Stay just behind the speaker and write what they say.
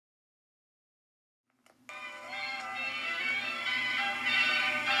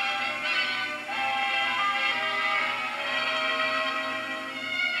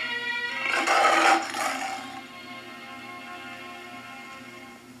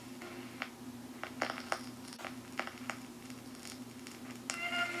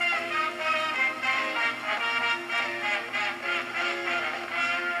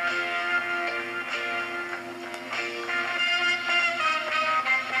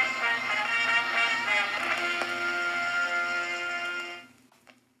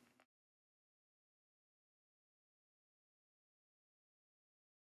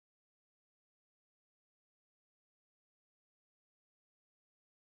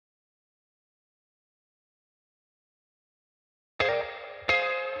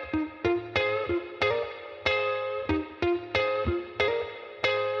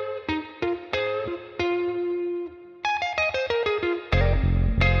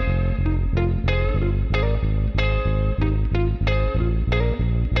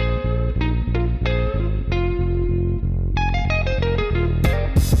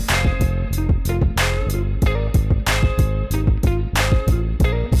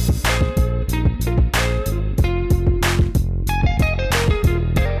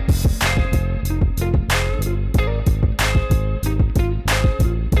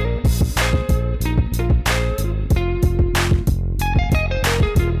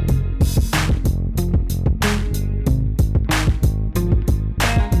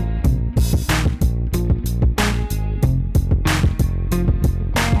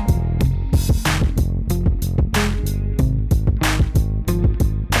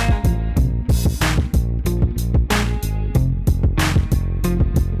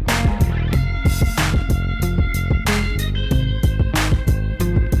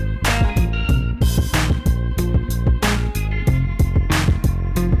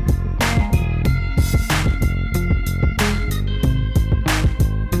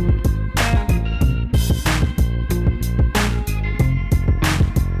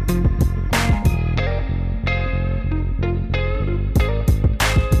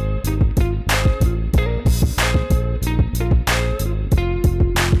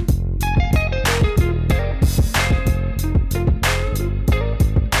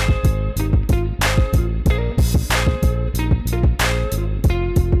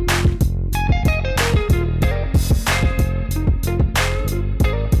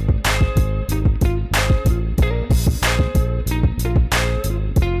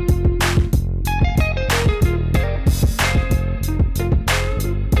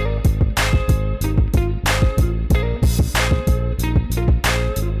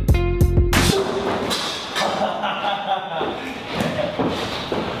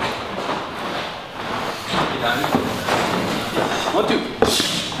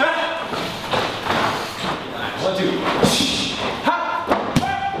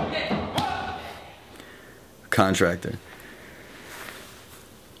Contractor.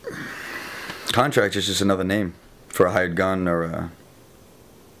 Contractor is just another name for a hired gun or an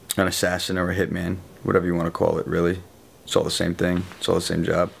assassin or a hitman, whatever you want to call it, really. It's all the same thing. It's all the same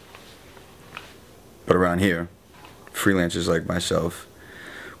job. But around here, freelancers like myself,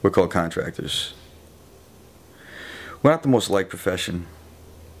 we're called contractors. We're not the most liked profession.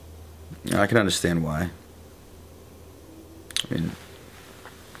 I can understand why. I mean,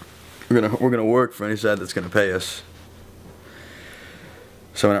 we're gonna work for any side that's gonna pay us.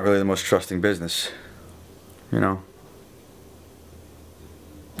 So we're not really the most trusting business, you know.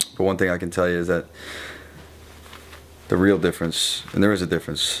 But one thing I can tell you is that the real difference, and there is a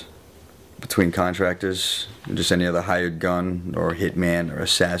difference, between contractors and just any other hired gun or hitman or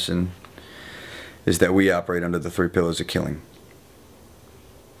assassin, is that we operate under the 3 pillars of killing.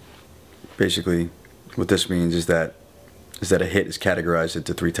 Basically, what this means is that a hit is categorized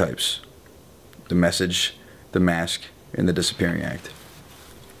into 3 types: the message, the mask, and the disappearing act.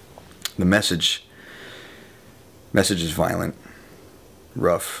 The message is violent,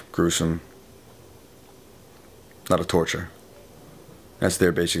 rough, gruesome, not a torture. That's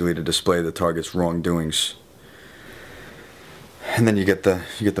there basically to display the target's wrongdoings. And then you get the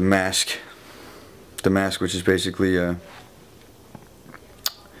mask. The mask, which is basically a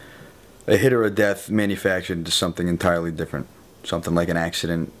hit or a death manufactured into something entirely different. Something like an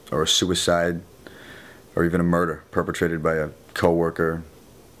accident or a suicide or even a murder perpetrated by a coworker,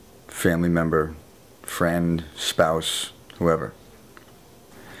 family member, friend, spouse, whoever.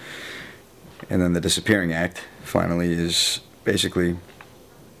 And then the disappearing act, finally, is basically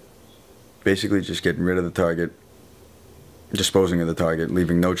just getting rid of the target, disposing of the target,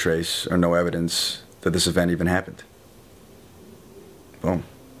 leaving no trace or no evidence that this event even happened. Boom.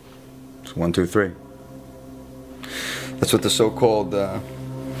 It's 1, 2, 3. That's what the so-called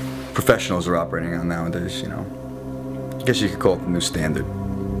professionals are operating on nowadays, you know. I guess you could call it the new standard.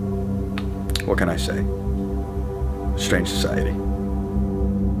 What can I say? Strange society.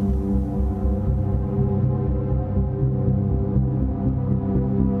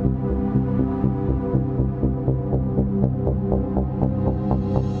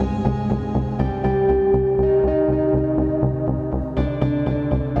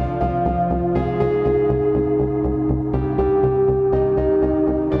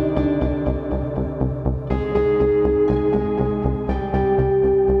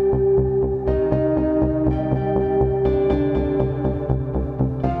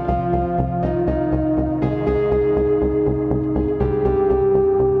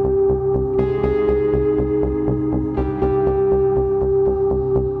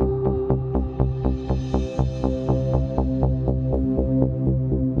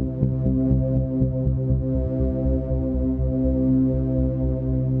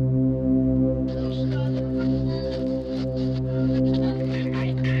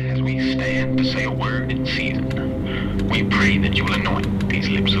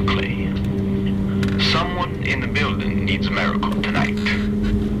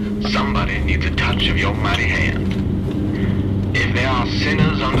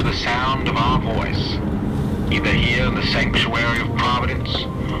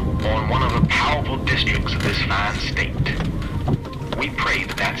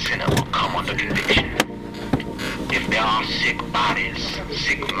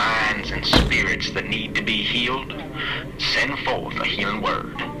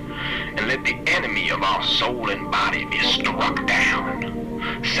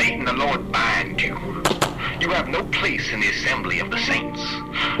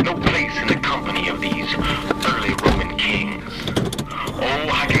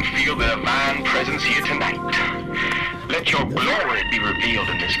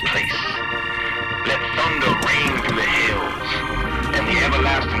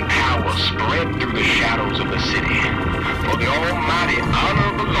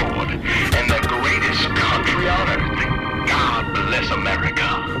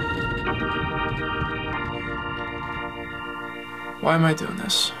 Why am I doing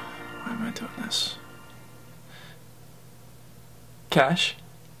this? Why am I doing this? Cash?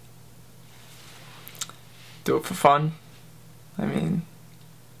 Do it for fun? I mean,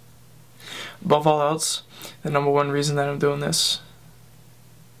 above all else, the #1 reason that I'm doing this,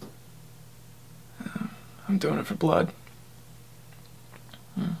 I'm doing it for blood.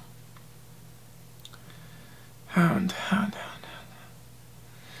 Hound.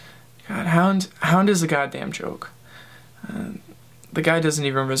 God, Hound is a goddamn joke. The guy doesn't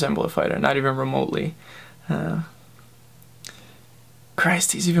even resemble a fighter, not even remotely.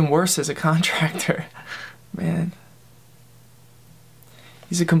 Christ, he's even worse as a contractor. Man.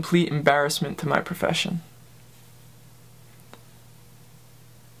 He's a complete embarrassment to my profession.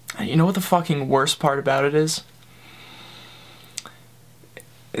 And you know what the fucking worst part about it is?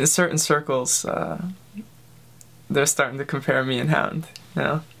 In certain circles, they're starting to compare me and Hound, you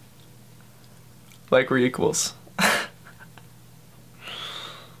know? Like we're equals.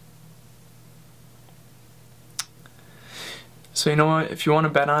 So you know what? If you want to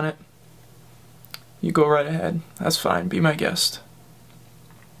bet on it, you go right ahead. That's fine. Be my guest.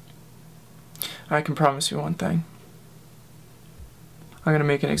 I can promise you one thing. I'm gonna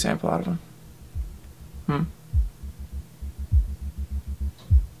make an example out of him.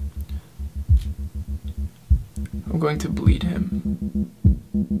 I'm going to bleed him.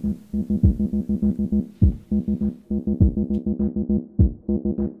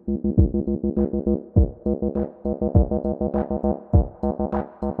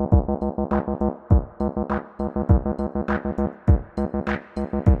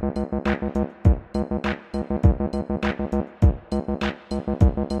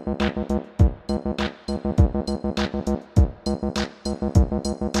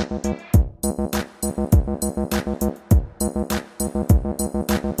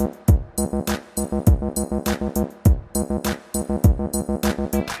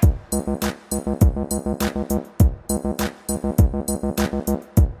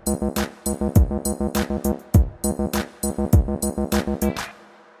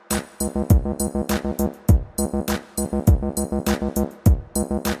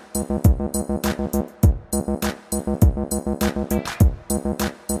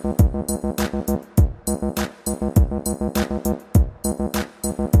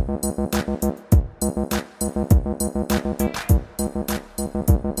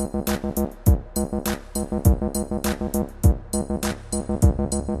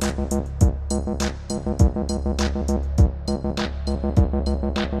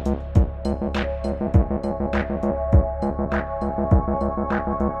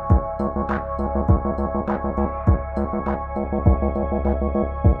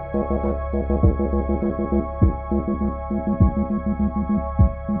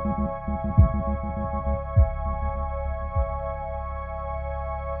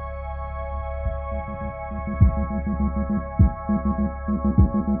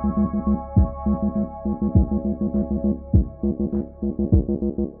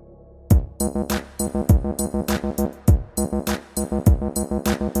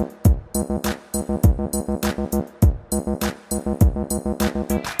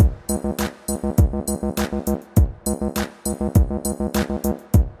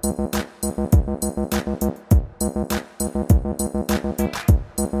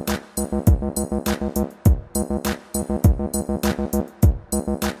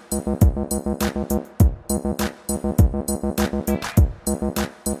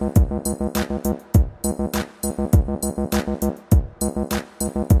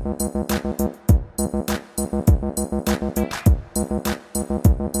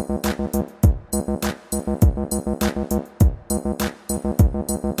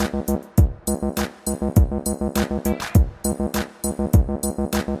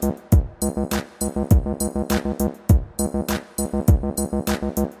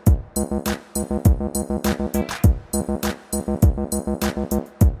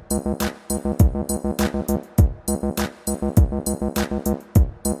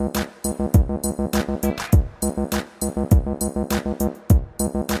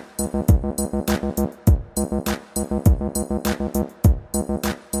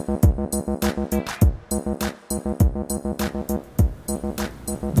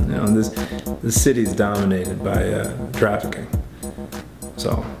 The city's dominated by trafficking.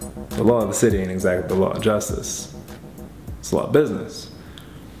 So the law of the city ain't exactly the law of justice. It's a law of business.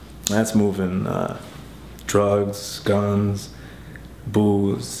 That's moving drugs, guns,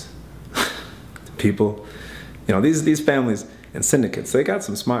 booze, people. You know, these families and syndicates, they got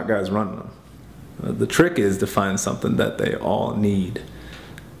some smart guys running them. The trick is to find something that they all need,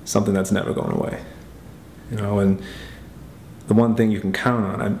 something that's never going away. You know, and the one thing you can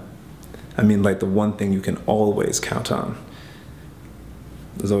count on, I mean like the one thing you can always count on,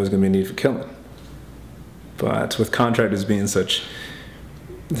 there's always going to be a need for killing. But with contractors being such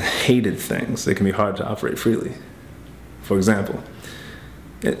hated things, they can be hard to operate freely. For example,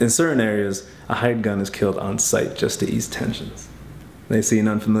 in certain areas, a hired gun is killed on sight just to ease tensions. They see an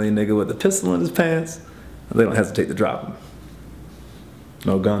unfamiliar nigga with a pistol in his pants, and they don't hesitate to drop him.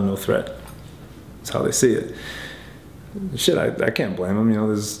 No gun, no threat. That's how they see it. Shit, I can't blame them. You know,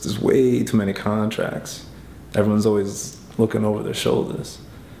 there's way too many contracts. Everyone's always looking over their shoulders.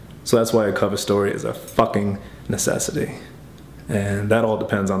 So that's why a cover story is a fucking necessity. And that all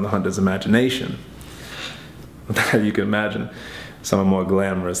depends on the hunter's imagination. You can imagine Some are more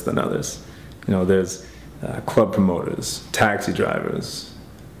glamorous than others. You know, there's club promoters, taxi drivers,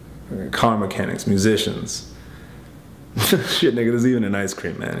 car mechanics, musicians. Shit, nigga, there's even an ice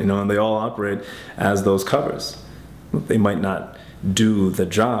cream man, you know, and they all operate as those covers. They might not do the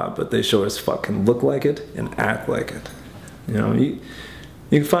job, but they sure as fuck can look like it and act like it. You know, you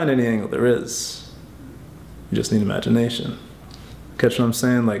can find any angle there is. You just need imagination. Catch what I'm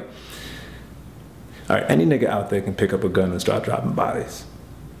saying? Like, all right, any nigga out there can pick up a gun and start dropping bodies.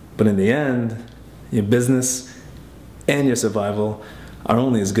 But in the end, your business and your survival are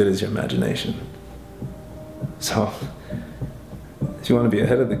only as good as your imagination. So, if you want to be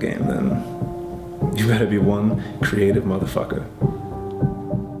ahead of the game, then you better be one creative motherfucker.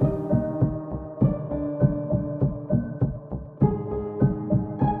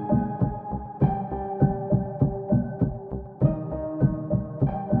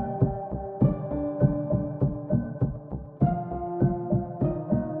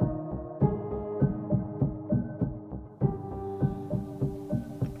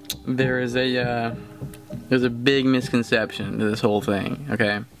 There's a big misconception to this whole thing,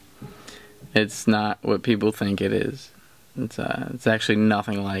 okay? It's not what people think it is. It's actually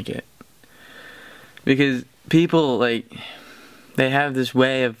nothing like it. Because people, like, they have this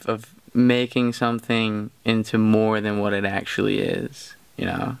way of making something into more than what it actually is, you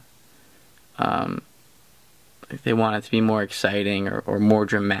know? Like they want it to be more exciting or more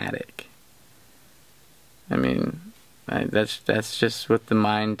dramatic. I mean, that's just what the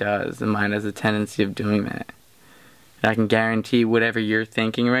mind does. The mind has a tendency of doing that. And I can guarantee whatever you're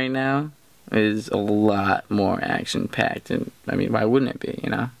thinking right now is a lot more action-packed. And, I mean, why wouldn't it be, you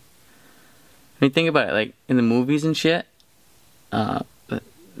know? I mean, think about it. Like, in the movies and shit,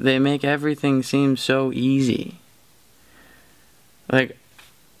 they make everything seem so easy. Like,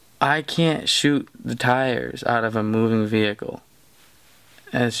 I can't shoot the tires out of a moving vehicle.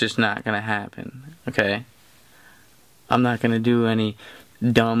 It's just not gonna happen, okay? I'm not gonna do any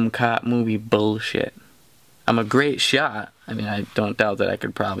dumb cop movie bullshit. I'm a great shot. I mean, I don't doubt that I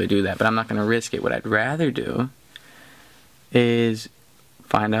could probably do that, but I'm not gonna risk it. What I'd rather do is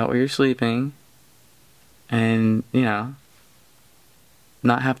find out where you're sleeping and, you know,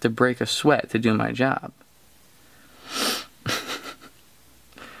 not have to break a sweat to do my job.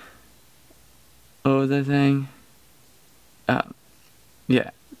 What was I saying?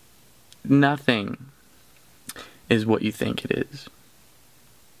 Yeah. Nothing is what you think it is.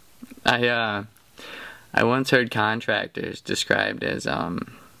 I once heard contractors described as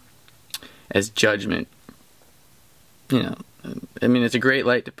judgment. You know, I mean, it's a great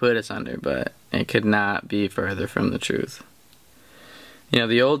light to put us under, but it could not be further from the truth. You know,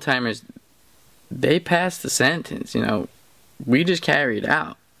 the old timers, they passed the sentence, you know, we just carry it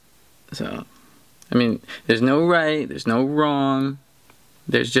out. So, I mean, there's no right, there's no wrong,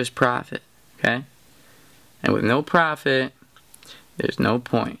 there's just profit, okay? And with no profit, there's no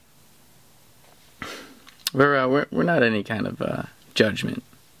point. We're not any kind of judgment,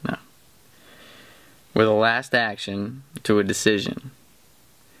 no. We're the last action to a decision.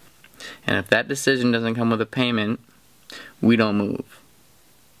 And if that decision doesn't come with a payment, we don't move.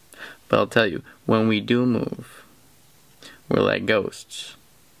 But I'll tell you, when we do move, we're like ghosts.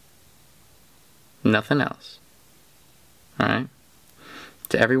 Nothing else. Alright?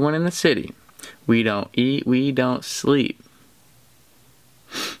 To everyone in the city, we don't eat, we don't sleep.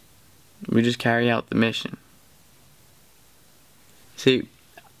 We just carry out the mission. See,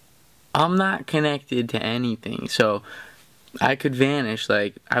 I'm not connected to anything, so I could vanish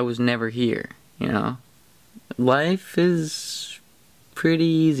like I was never here, you know? Life is pretty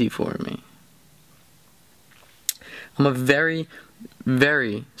easy for me. I'm a very,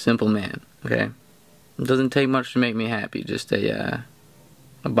 very simple man, okay? It doesn't take much to make me happy, just a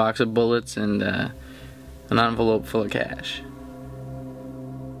box of bullets and an envelope full of cash.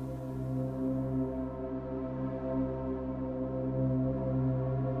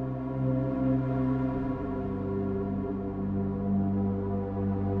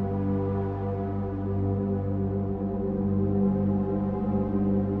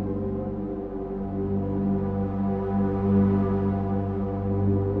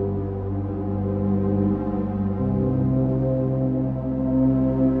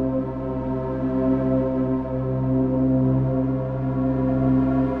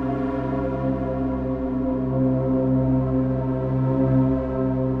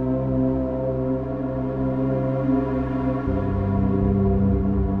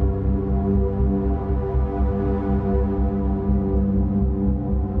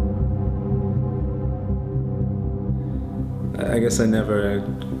 I guess I never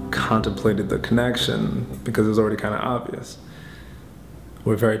contemplated the connection because it was already kind of obvious.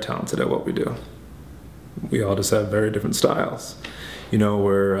 we're very talented at what we do. We all just have very different styles. You know,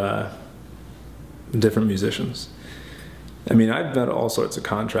 we're different musicians. I mean, I've met all sorts of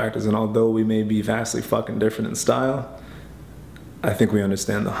contractors, and although we may be vastly fucking different in style, I think we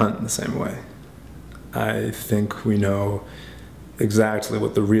understand the hunt in the same way. I think we know exactly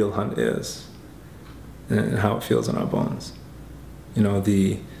what the real hunt is and how it feels in our bones. You know,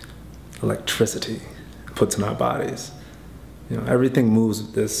 the electricity it puts in our bodies. You know, everything moves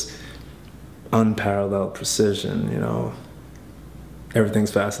with this unparalleled precision, you know.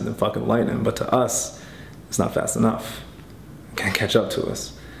 Everything's faster than fucking lightning, but to us, it's not fast enough. It can't catch up to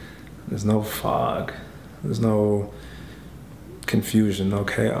us. There's no fog. There's no confusion, no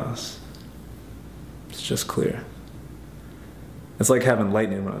chaos. It's just clear. It's like having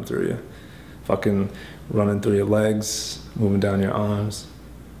lightning run through you. Fucking running through your legs, moving down your arms,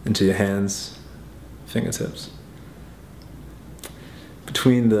 into your hands, fingertips.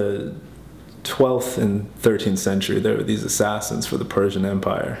 Between the 12th and 13th century, there were these assassins for the Persian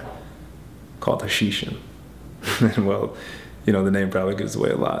Empire called Hashishin. And well, you know, the name probably gives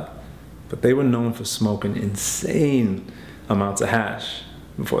away a lot. But they were known for smoking insane amounts of hash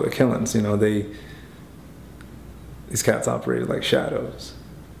before the killings. You know, these cats operated like shadows.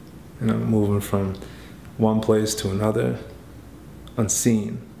 You know, moving from one place to another,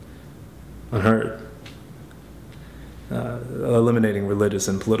 unseen, unheard. Eliminating religious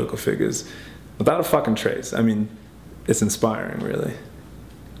and political figures without a fucking trace. I mean, it's inspiring, really.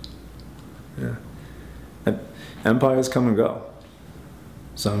 Yeah. And empires come and go.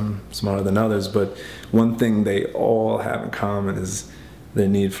 Some smarter than others, but one thing they all have in common is their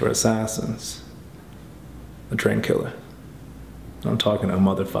need for assassins. A trained killer. I'm talking a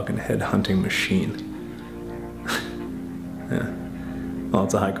motherfucking head-hunting machine. Yeah. Well,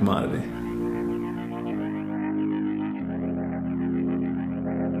 it's a high commodity.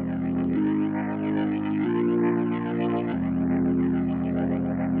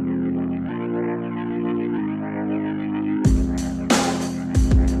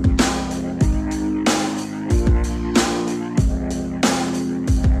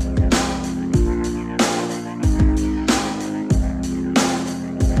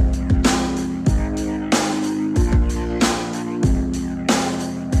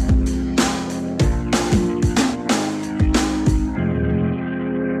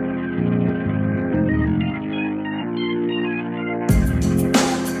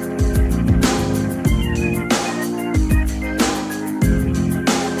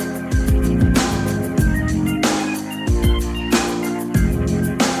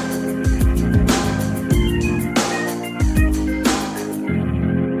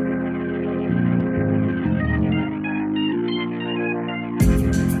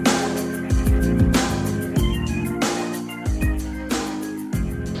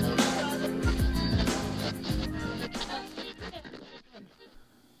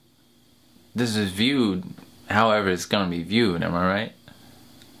 This is viewed however it's gonna be viewed, am I right?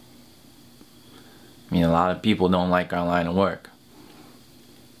 I mean, a lot of people don't like our line of work.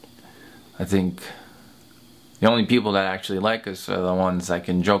 I think the only people that actually like us are the ones that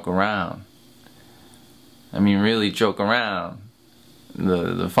can joke around. I mean, really joke around.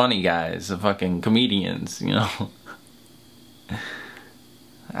 The funny guys, the fucking comedians, you know.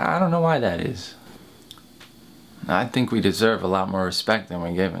 I don't know why that is. I think we deserve a lot more respect than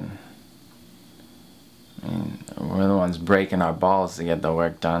we're given. I mean, we're the ones breaking our balls to get the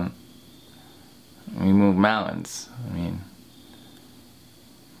work done. We move mountains. I mean,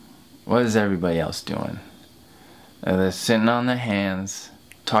 what is everybody else doing? They're sitting on their hands,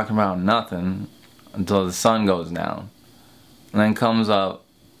 talking about nothing until the sun goes down, and then comes up,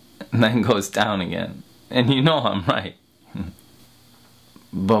 and then goes down again. And you know I'm right.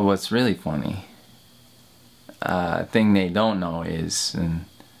 But what's really funny, thing they don't know is, and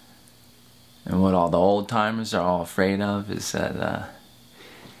what all the old timers are all afraid of, is that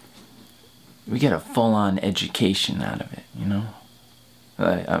we get a full-on education out of it, you know?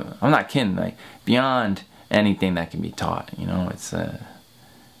 Like, I'm not kidding, like, beyond anything that can be taught, you know? It's a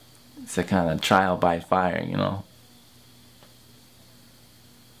kind of trial by fire, you know?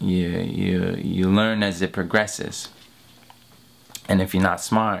 You learn as it progresses. And if you're not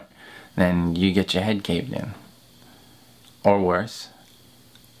smart, then you get your head caved in. Or worse.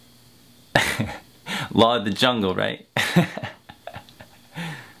 Law of the jungle, right?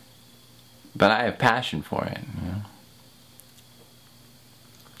 But I have passion for it, you know?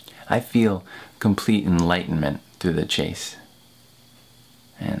 I feel complete enlightenment through the chase.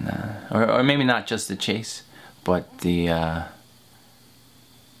 And or maybe not just the chase, but the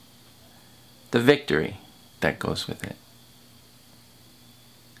victory that goes with it.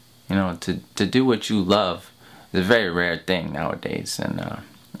 You know, to do what you love is a very rare thing nowadays, and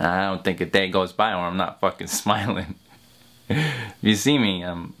I don't think a day goes by where I'm not fucking smiling. If you see me,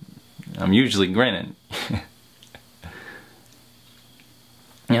 I'm usually grinning.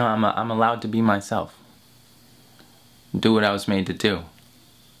 You know, I'm allowed to be myself. Do what I was made to do.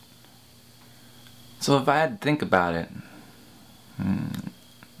 So if I had to think about it, I'm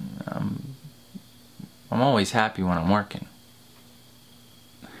always happy when I'm working.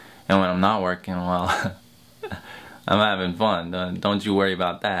 And when I'm not working, well, I'm having fun. Don't you worry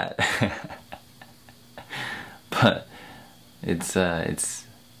about that. But it's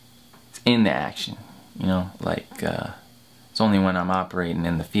in the action, you know, like it's only when I'm operating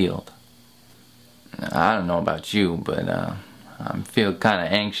in the field. I don't know about you, but I feel kind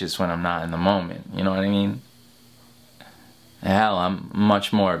of anxious when I'm not in the moment, you know what I mean? Hell, I'm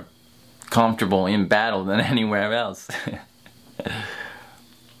much more comfortable in battle than anywhere else.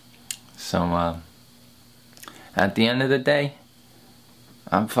 So, at the end of the day,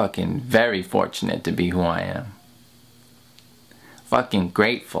 I'm fucking very fortunate to be who I am. Fucking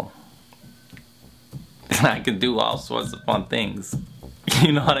grateful. I can do all sorts of fun things.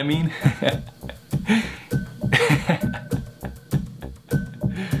 You know what I mean?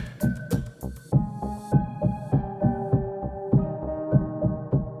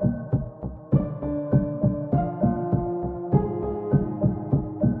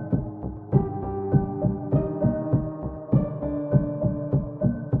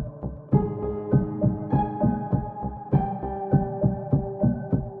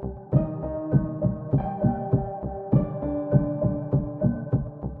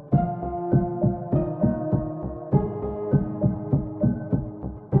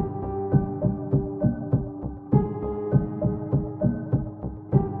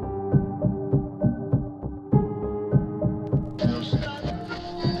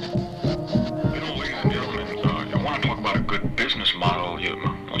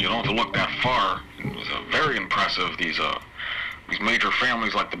 These major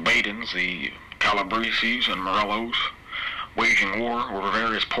families like the Badens, the Calabreses, and Morellos, waging war over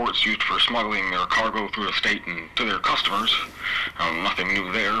various ports used for smuggling their cargo through the state and to their customers. Nothing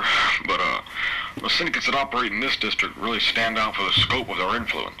new there, but the syndicates that operate in this district really stand out for the scope of their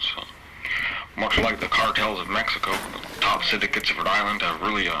influence. Much like the cartels of Mexico, the top syndicates of Rhode Island have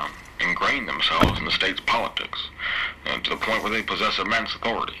really ingrained themselves in the state's politics, to the point where they possess immense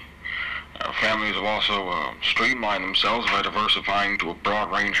authority. Families have also streamlined themselves by diversifying to a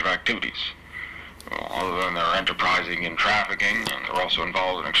broad range of activities. Other than their enterprising in trafficking, they're also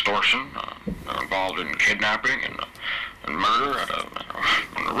involved in extortion, they're involved in kidnapping and murder at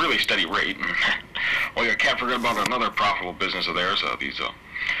a really steady rate. Well, you can't forget about another profitable business of theirs, these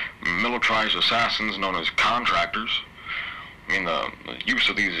militarized assassins known as contractors. I mean, the use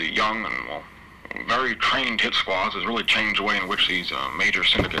of these young and, well, very trained hit squads has really changed the way in which these major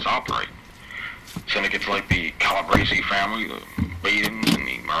syndicates operate. Syndicates like the Calabrese family, the Badens, and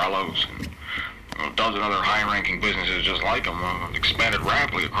the Morellos, and a dozen other high-ranking businesses just like them expanded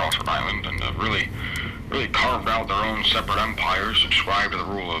rapidly across Rhode Island and really carved out their own separate empires subscribed to the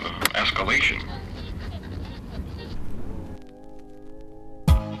rule of escalation.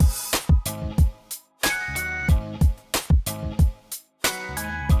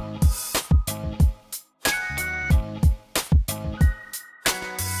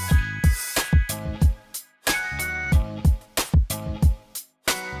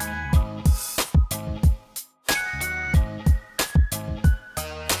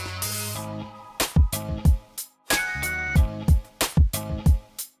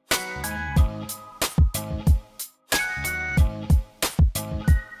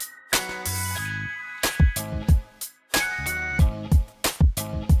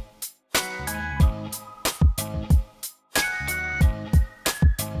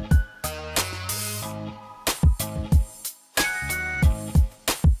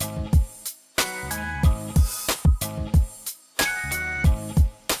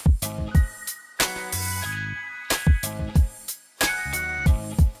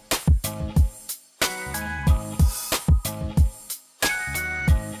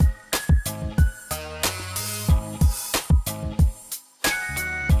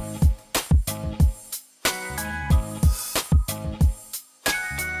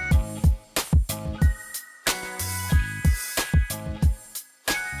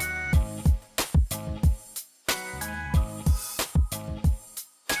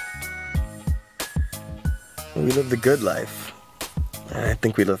 We live the good life. I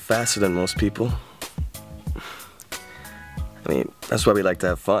think we live faster than most people. I mean, that's why we like to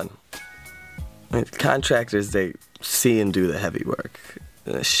have fun. I mean, contractors, they see and do the heavy work.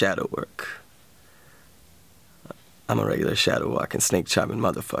 shadow work. I'm a regular shadow walking, snake charming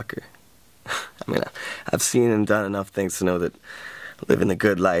motherfucker. I mean, I've seen and done enough things to know that living the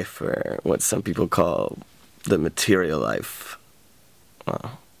good life, or what some people call the material life,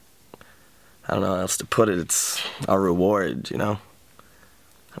 well, I don't know how else to put it, it's our reward, you know?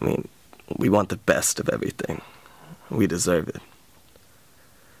 I mean, we want the best of everything. We deserve it.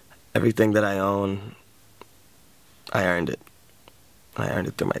 Everything that I own, I earned it. I earned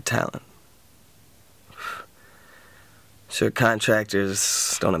it through my talent. Sure,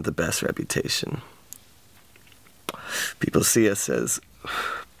 contractors don't have the best reputation. People see us as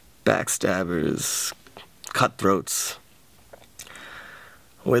backstabbers, cutthroats.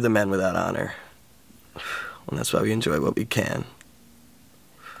 We're the men without honor. And that's why we enjoy what we can.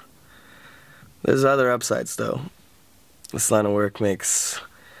 There's other upsides, though. This line of work makes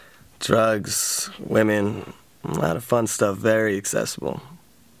drugs, women, a lot of fun stuff very accessible.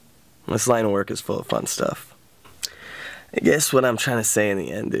 This line of work is full of fun stuff. I guess what I'm trying to say in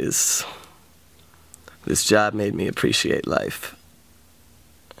the end is this job made me appreciate life.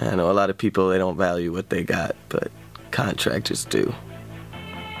 I know a lot of people, they don't value what they got, but contractors do.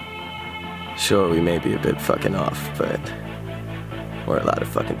 Sure, we may be a bit fucking off, but we're a lot of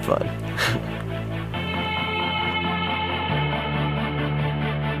fucking fun.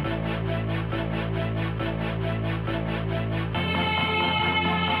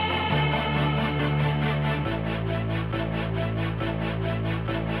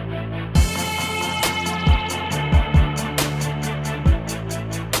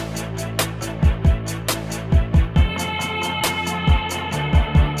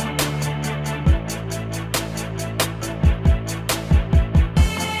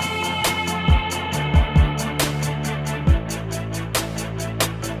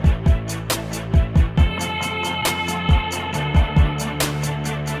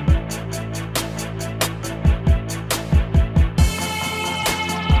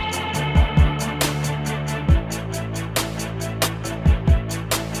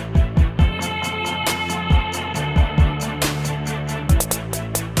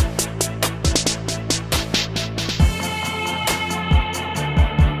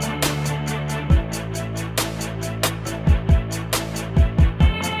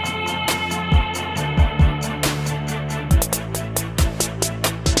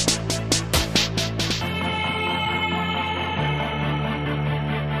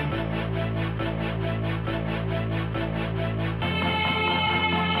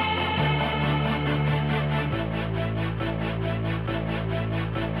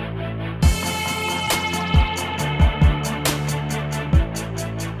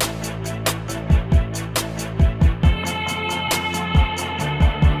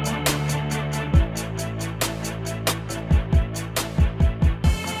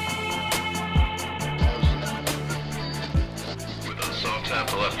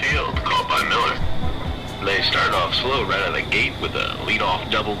 They started off slow right out of the gate with a lead-off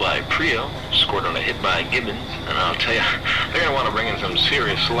double by Prio, scored on a hit by Gibbons, and I'll tell you, they're going to want to bring in some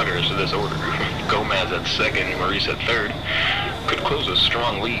serious sluggers to this order. Gomez at second, Maurice at third. Could close a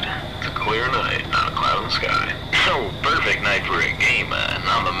strong lead. It's a clear night, not a cloud in the sky. Oh, perfect night for a game. And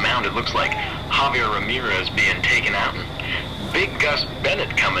on the mound, it looks like Javier Ramirez being taken out, and Big Gus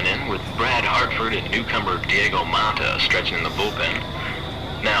Bennett coming in with Brad Hartford and newcomer Diego Mata stretching in the bullpen.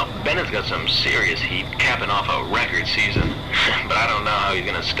 Now, Bennett's got some serious heat, capping off a record season, but I don't know how he's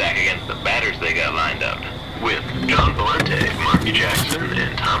going to stack against the batters they got lined up, with John Valente, Marky Jackson,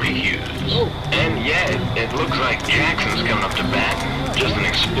 and Tommy Hughes. And yeah, it looks like Jackson's coming up to bat, just an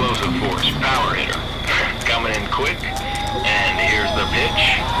explosive force, power hitter. Coming in quick, and here's the pitch.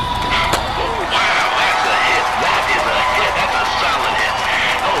 Oh, wow, that's a hit. That is a hit. That's a solid hit.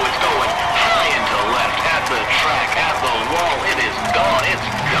 Oh, it's going high into left, at the track, at the wall. It is gone. It's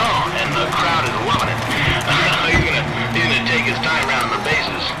gone, and the crowd is loving it. He's gonna take his time rounding the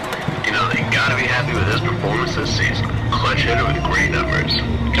bases. You know, they gotta be happy with his performance this season. Clutch hitter with great numbers.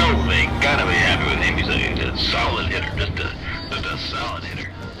 Oh, they gotta be happy with him. He's a solid hitter, just a solid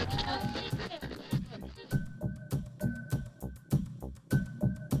hitter.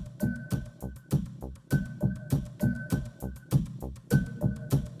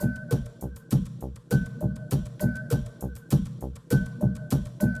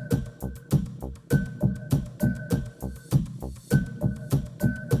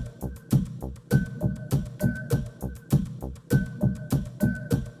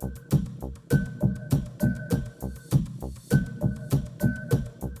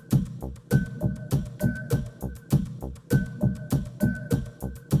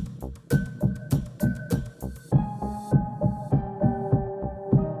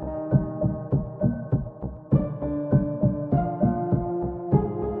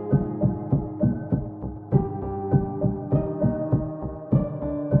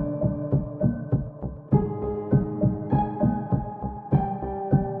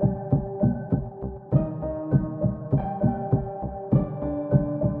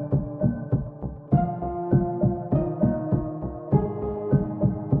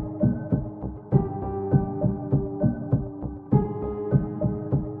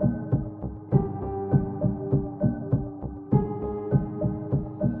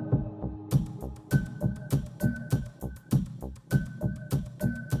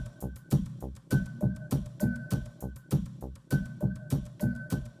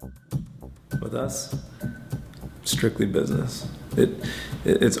 us, strictly business.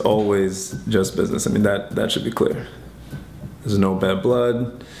 It's always just business. I mean, that should be clear. There's no bad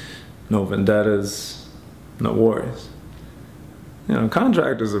blood, no vendettas, no worries. You know,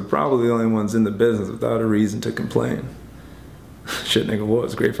 contractors are probably the only ones in the business without a reason to complain. Shit, nigga, war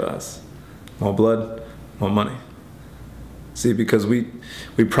is great for us. More blood, more money. See, because we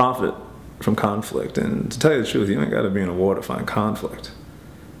profit from conflict, and to tell you the truth, you ain't gotta be in a war to find conflict.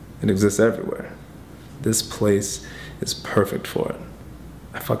 It exists everywhere. This place is perfect for it.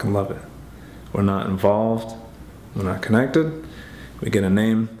 I fucking love it. We're not involved, we're not connected, we get a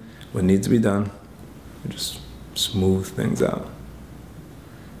name, what needs to be done, we just smooth things out.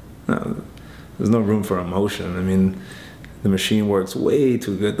 No, there's no room for emotion. I mean, the machine works way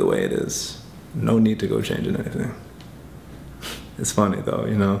too good the way it is. No need to go changing anything. It's funny though,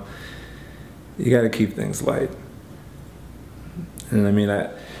 you know, you gotta keep things light. And I mean,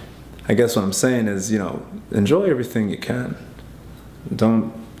 I guess what I'm saying is, you know, enjoy everything you can.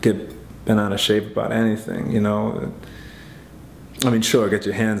 Don't get bent out of shape about anything, you know. I mean, sure, get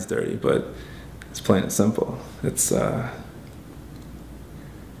your hands dirty, but it's plain and simple. It's,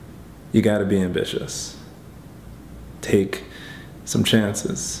 you gotta be ambitious. Take some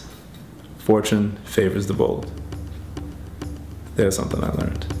chances. Fortune favors the bold. There's something I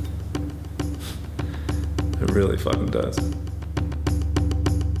learned. It really fucking does.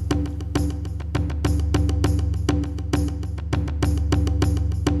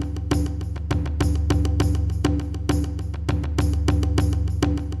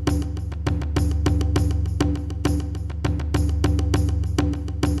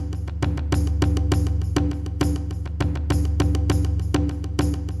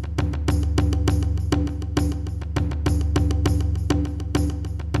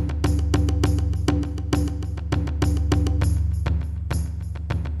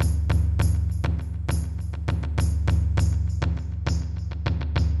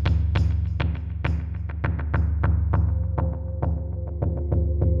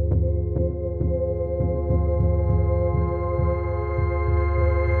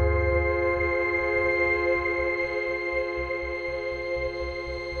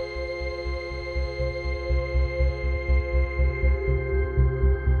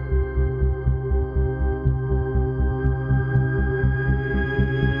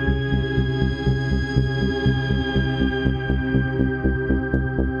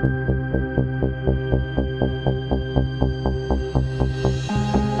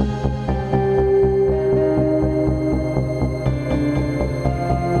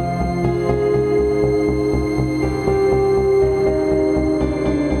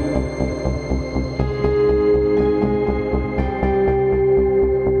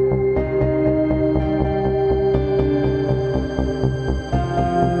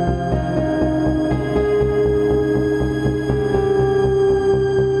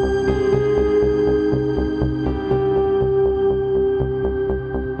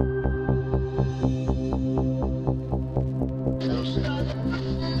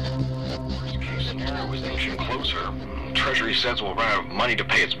 Says will run out of money to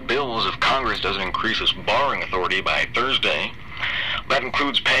pay its bills if Congress doesn't increase its borrowing authority by Thursday. That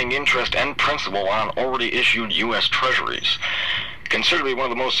includes paying interest and principal on already issued U.S. Treasuries. Considered to be one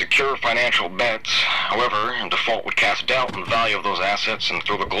of the most secure financial bets, however, default would cast doubt on the value of those assets and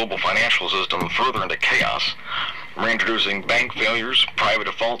throw the global financial system further into chaos, reintroducing bank failures, private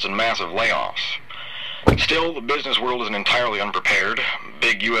defaults, and massive layoffs. Still, the business world isn't entirely unprepared.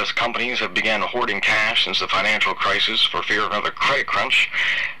 Big U.S. companies have begun hoarding cash since the financial crisis for fear of another credit crunch,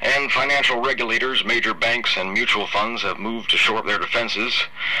 and financial regulators, major banks, and mutual funds have moved to shore up their defenses.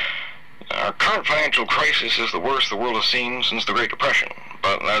 Our current financial crisis is the worst the world has seen since the Great Depression,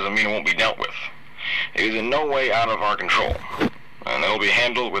 but that doesn't mean it won't be dealt with. It is in no way out of our control, and it will be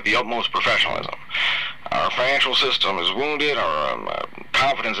handled with the utmost professionalism. Our financial system is wounded, our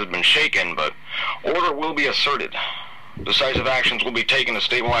confidence has been shaken, but order will be asserted. Decisive actions will be taken to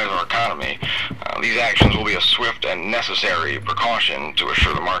stabilize our economy. These actions will be a swift and necessary precaution to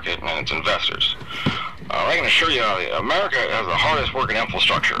assure the market and its investors. I can assure you, America has the hardest working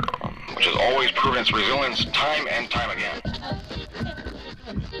infrastructure, which has always proven its resilience time and time again.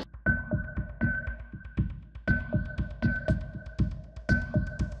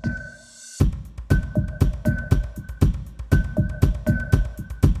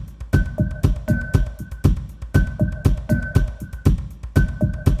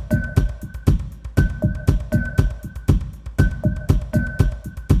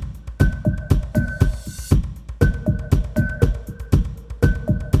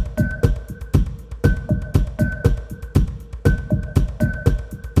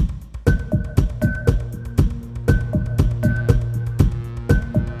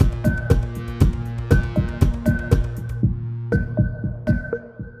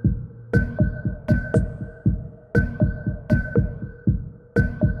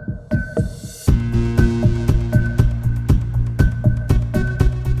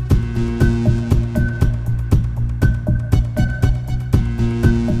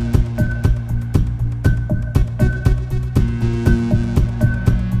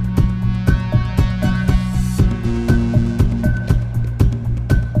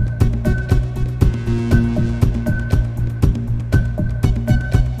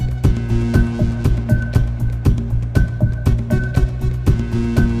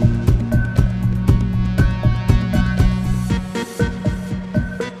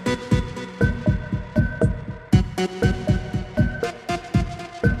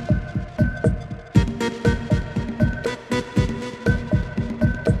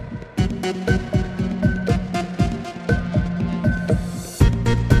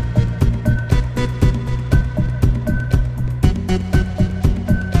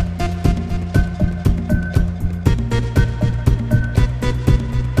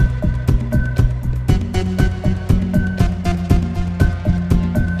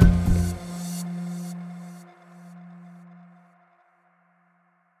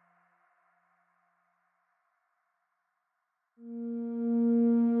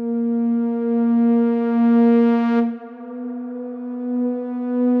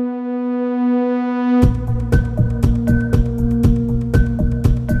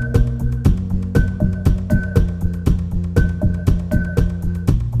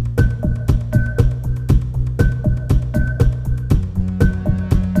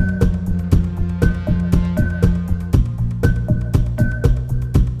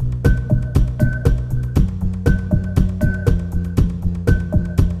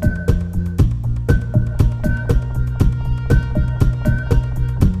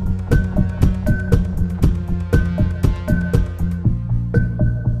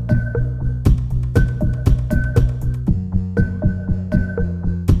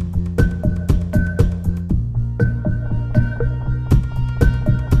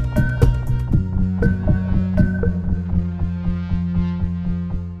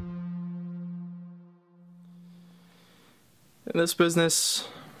 In this business,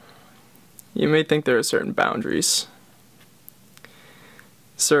 you may think there are certain boundaries,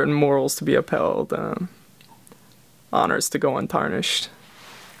 certain morals to be upheld, honors to go untarnished.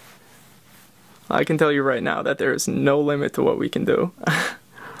 I can tell you right now that there is no limit to what we can do.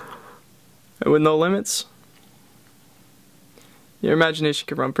 And with no limits, your imagination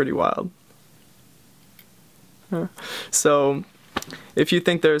can run pretty wild. So, if you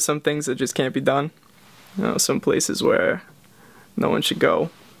think there are some things that just can't be done, some places where no one should go,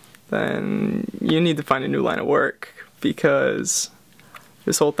 then you need to find a new line of work, because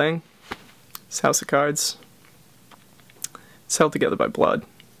this whole thing, this house of cards, it's held together by blood.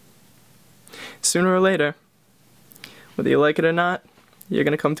 Sooner or later, whether you like it or not, you're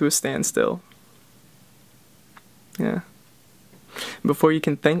gonna come to a standstill. Yeah. Before you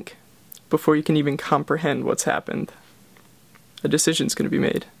can think, before you can even comprehend what's happened, a decision's gonna be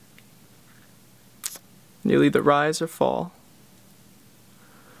made. You'll either rise or fall.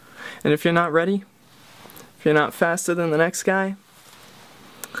 And if you're not ready, if you're not faster than the next guy,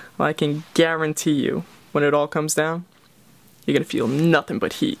 well, I can guarantee you, when it all comes down, you're gonna feel nothing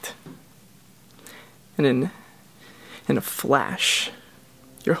but heat. And in a flash,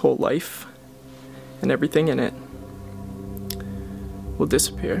 your whole life and everything in it will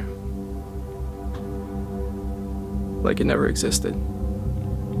disappear like it never existed.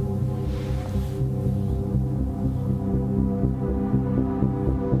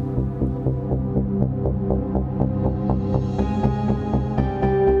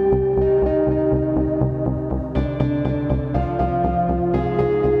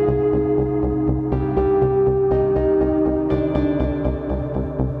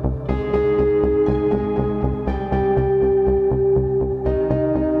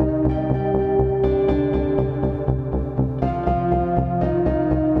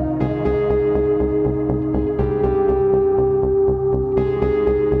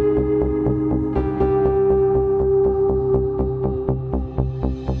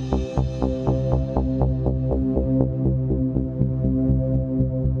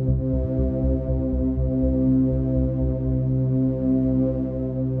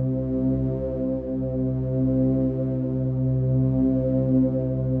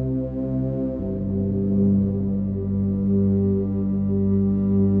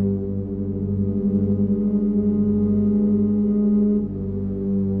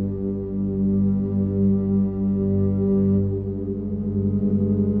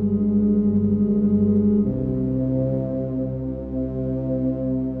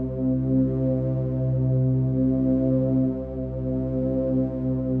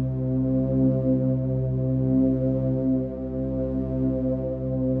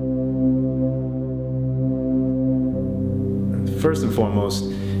 First and foremost,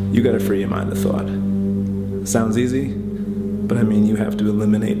 you gotta free your mind of thought. Sounds easy, but I mean you have to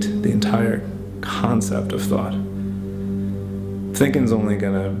eliminate the entire concept of thought. Thinking's only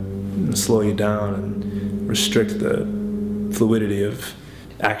gonna slow you down and restrict the fluidity of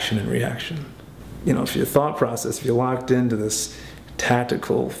action and reaction. You know, if your thought process, if you're locked into this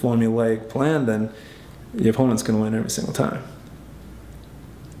tactical, formulaic plan, then your opponent's gonna win every single time.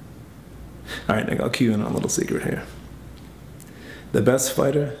 All right, Nick, I'll cue in on a little secret here. The best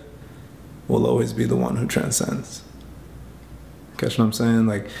fighter will always be the one who transcends. Catch what I'm saying?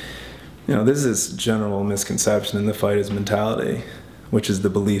 Like, you know, there's this general misconception in the fighter's mentality, which is the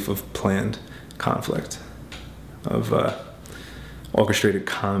belief of planned conflict, of orchestrated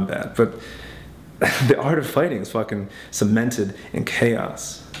combat. But the art of fighting is fucking cemented in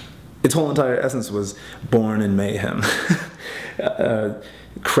chaos. Its whole entire essence was born in mayhem,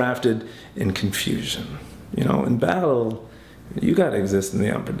 crafted in confusion. You know, in battle, you gotta exist in the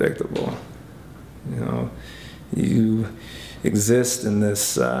unpredictable. You know, you exist in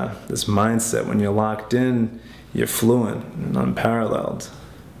this this mindset. When you're locked in, you're fluent and unparalleled.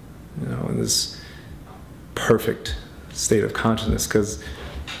 You know, in this perfect state of consciousness,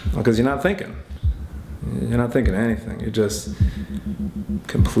 because you're not thinking. You're not thinking anything. You're just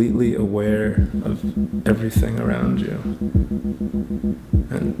completely aware of everything around you.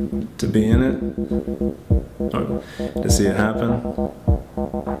 And to be in it, or to see it happen,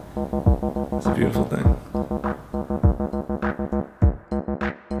 it's a beautiful thing.